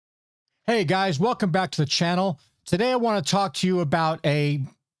Hey guys, welcome back to the channel. Today I want to talk to you about a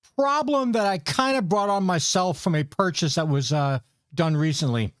problem that I kind of brought on myself from a purchase that was done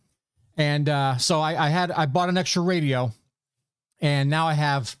recently. And so I bought an extra radio, and now I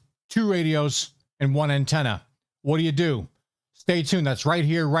have two radios and one antenna. What do you do? Stay tuned. That's right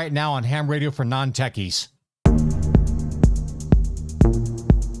here, right now on Ham Radio for Non-Techies.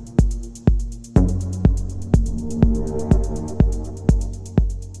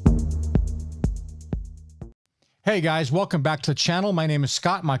 Hey guys, welcome back to the channel. My name is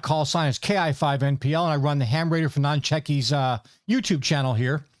Scott. My call sign is KI5NPL, and I run the Ham Radio for Non-Techies YouTube channel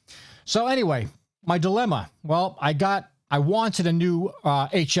here. So anyway, my dilemma. Well, I wanted a new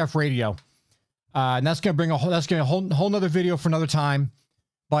HF radio, and that's going to bring a whole nother video for another time.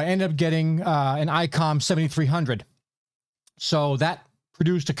 But I ended up getting an ICOM 7300. So that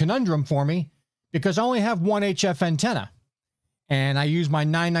produced a conundrum for me because I only have one HF antenna. And I use my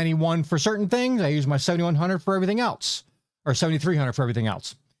 991 for certain things. I use my 7100 for everything else, or 7300 for everything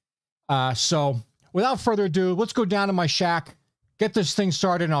else. So without further ado, let's go down to my shack, get this thing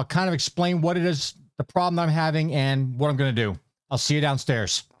started, and I'll kind of explain what it is, the problem that I'm having, and what I'm going to do. I'll see you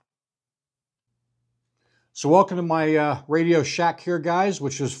downstairs. So welcome to my radio shack here, guys,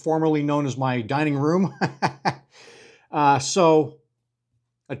 which was formerly known as my dining room. So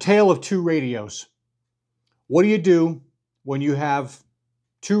a tale of two radios. What do you do when you have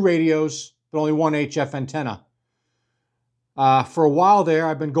two radios but only one HF antenna? For a while there,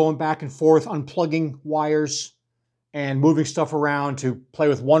 I've been going back and forth, unplugging wires and moving stuff around to play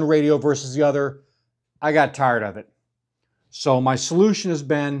with one radio versus the other. I got tired of it. So my solution has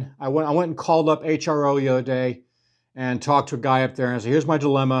been, I went and called up HRO the other day and talked to a guy up there, and I said, here's my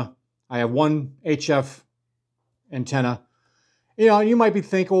dilemma. I have one HF antenna. You know, you might be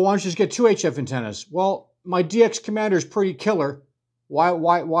thinking, well, why don't you just get two HF antennas? Well, my DX Commander is pretty killer.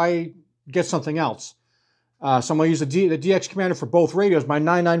 Why get something else? So I'm going to use the DX Commander for both radios, my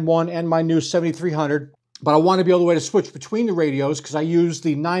 991 and my new 7300. But I want to be able to switch between the radios because I use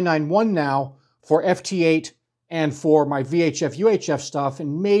the 991 now for FT8 and for my VHF, UHF stuff.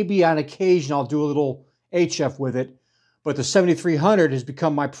 And maybe on occasion I'll do a little HF with it. But the 7300 has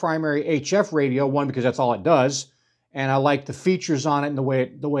become my primary HF radio, one, because that's all it does. And I like the features on it and the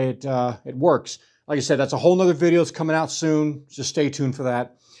way it works. Like I said, that's a whole nother video that's coming out soon. Just stay tuned for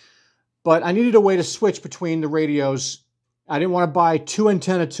that. But I needed a way to switch between the radios. I didn't want to buy two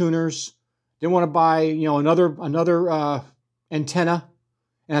antenna tuners. Didn't want to buy, you know, another antenna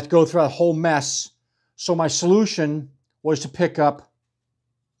and have to go through a whole mess. So my solution was to pick up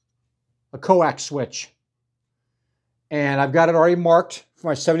a coax switch. And I've got it already marked for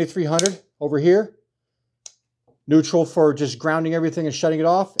my 7300 over here. Neutral for just grounding everything and shutting it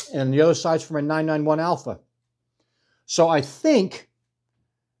off, and the other side's for my 991 alpha. So I think,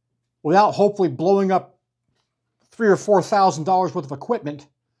 without hopefully blowing up $3,000 or $4,000 worth of equipment,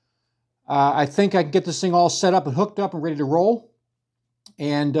 I think I can get this thing all set up and hooked up and ready to roll.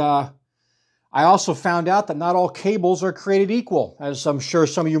 And I also found out that not all cables are created equal, as I'm sure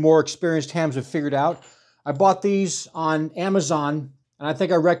some of you more experienced hams have figured out. I bought these on Amazon, and I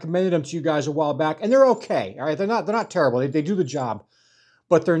think I recommended them to you guys a while back, and they're okay. All right, they're not terrible. They do the job,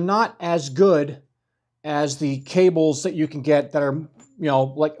 but they're not as good as the cables that you can get that are, you know,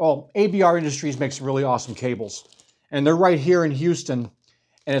 like, oh, ABR Industries makes really awesome cables, and they're right here in Houston.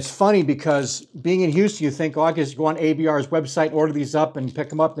 And it's funny because being in Houston, you think, oh, I can just go on ABR's website, order these up, and pick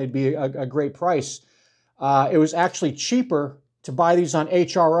them up, and they'd be a great price. It was actually cheaper to buy these on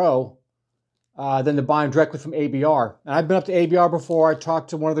HRO than to buy them directly from ABR. And I've been up to ABR before. I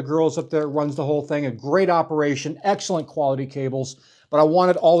talked to one of the girls up there that runs the whole thing. A great operation, excellent quality cables, but I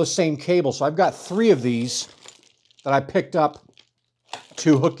wanted all the same cables. So I've got three of these that I picked up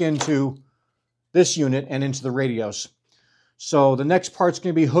to hook into this unit and into the radios. So the next part's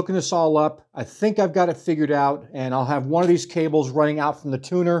going to be hooking this all up. I think I've got it figured out, and I'll have one of these cables running out from the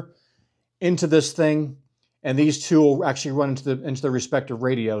tuner into this thing, and these two will actually run into the respective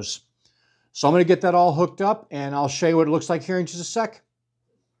radios. So I'm going to get that all hooked up, and I'll show you what it looks like here in just a sec.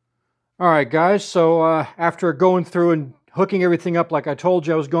 All right, guys, so after going through and hooking everything up like I told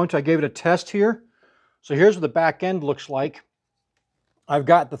you I was going to, I gave it a test here. So here's what the back end looks like. I've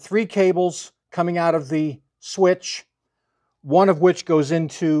got the three cables coming out of the switch, one of which goes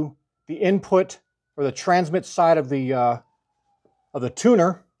into the input or the transmit side of the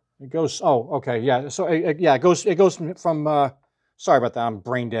tuner. It goes, oh, okay, yeah. So yeah, it goes from sorry about that, I'm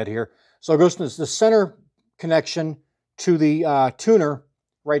brain dead here. So it goes to the center connection to the tuner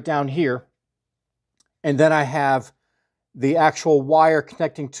right down here. And then I have the actual wire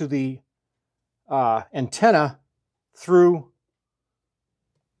connecting to the antenna through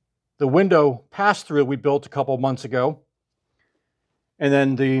the window pass-through we built a couple of months ago. And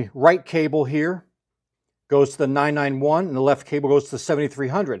then the right cable here goes to the 991, and the left cable goes to the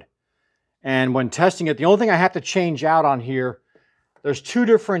 7300. And when testing it, the only thing I have to change out on here, there's two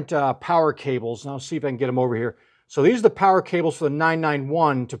different power cables. And I'll see if I can get them over here. So these are the power cables for the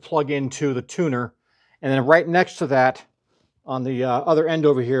 991 to plug into the tuner. And then right next to that, on the other end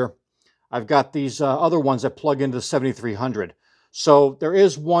over here, I've got these other ones that plug into the 7300. So there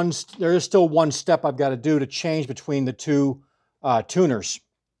is still one step I've got to do to change between the two tuners,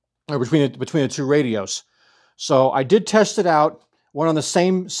 or between the two radios. So I did test it out. Went on the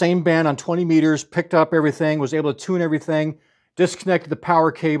same band on 20 meters, picked up everything, was able to tune everything, disconnected the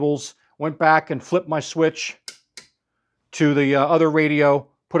power cables, went back and flipped my switch to the other radio,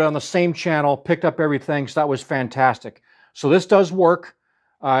 put it on the same channel, picked up everything. So that was fantastic. So this does work.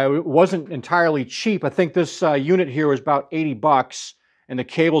 It wasn't entirely cheap. I think this unit here was about 80 bucks, and the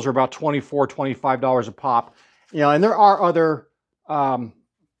cables are about $24, $25 a pop. You know, and there are other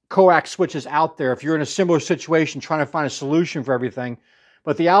coax switches out there if you're in a similar situation trying to find a solution for everything.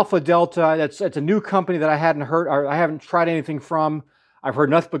 But the Alpha Delta, it's a new company that I hadn't heard, or I haven't tried anything from. I've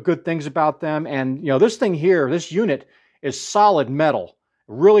heard nothing but good things about them. And you know, this thing here, this unit is solid metal,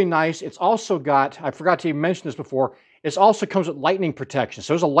 really nice. It's also got, I forgot to even mention this before, it also comes with lightning protection.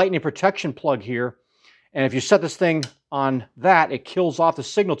 So there's a lightning protection plug here. And if you set this thing on that, it kills off the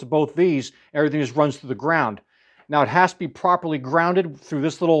signal to both these. Everything just runs through the ground. Now it has to be properly grounded through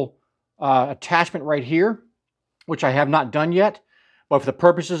this little attachment right here, which I have not done yet. But for the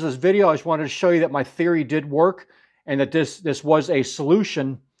purposes of this video, I just wanted to show you that my theory did work, and that this was a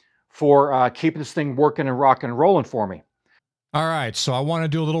solution for keeping this thing working and rocking and rolling for me. All right, so I want to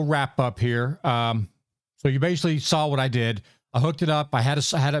do a little wrap up here. So you basically saw what I did. I hooked it up. I had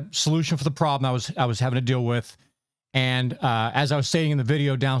a solution for the problem I was having to deal with. And as I was stating in the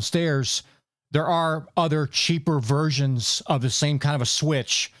video downstairs, there are other cheaper versions of the same kind of a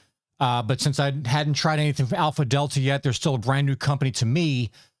switch. But since I hadn't tried anything from Alpha Delta yet, they're still a brand new company to me.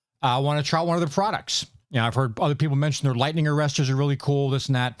 I want to try one of their products. You know, I've heard other people mention their lightning arresters are really cool, this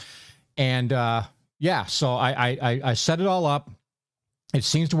and that. And yeah, so I set it all up. It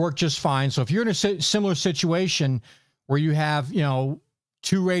seems to work just fine. So if you're in a similar situation where you have, you know,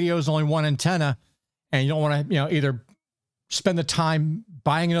 two radios, only one antenna, and you don't want to, you know, either spend the time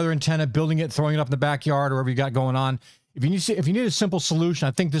buying another antenna, building it, throwing it up in the backyard, or whatever you got going on. If you need a simple solution,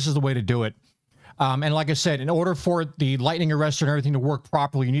 I think this is the way to do it. And like I said, in order for the lightning arrestor and everything to work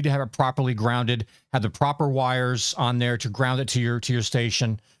properly, you need to have it properly grounded, have the proper wires on there to ground it to your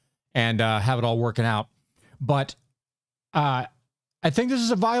station, and have it all working out. But I think this is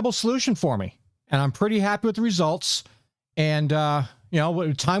a viable solution for me, and I'm pretty happy with the results. And you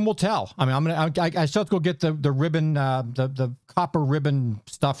know, time will tell. I mean, I still have to go get the ribbon, the copper ribbon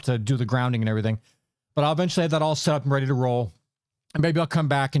stuff to do the grounding and everything. But I'll eventually have that all set up and ready to roll. And maybe I'll come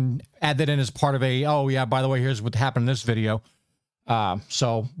back and add that in as part of a, oh yeah, by the way, here's what happened in this video.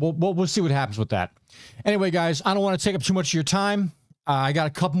 So we'll see what happens with that. Anyway, guys, I don't want to take up too much of your time. I got a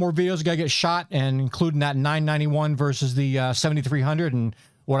couple more videos I got to get shot, and including that 991 versus the 7300 and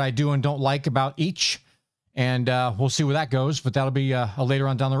what I do and don't like about each. And we'll see where that goes, but that'll be later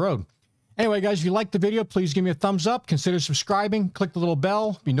on down the road. Anyway, guys, if you liked the video, please give me a thumbs up. Consider subscribing. Click the little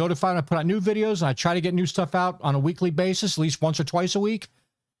bell. Be notified when I put out new videos. And I try to get new stuff out on a weekly basis, at least once or twice a week.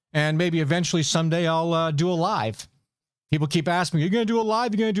 And maybe eventually someday I'll do a live. People keep asking me, you're going to do a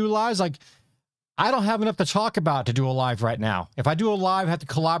live? You're going to do a live? It's like, I don't have enough to talk about to do a live right now. If I do a live, I have to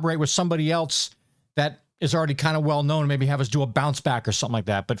collaborate with somebody else that is already kind of well known, and maybe have us do a bounce back or something like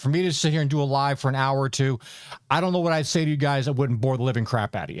that. But for me to sit here and do a live for an hour or two, I don't know what I'd say to you guys that wouldn't bore the living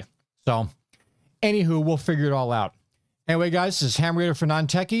crap out of you. So, anywho, we'll figure it all out. Anyway, guys, this is Ham Raider for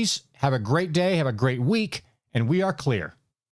Non-Techies. Have a great day. Have a great week. And we are clear.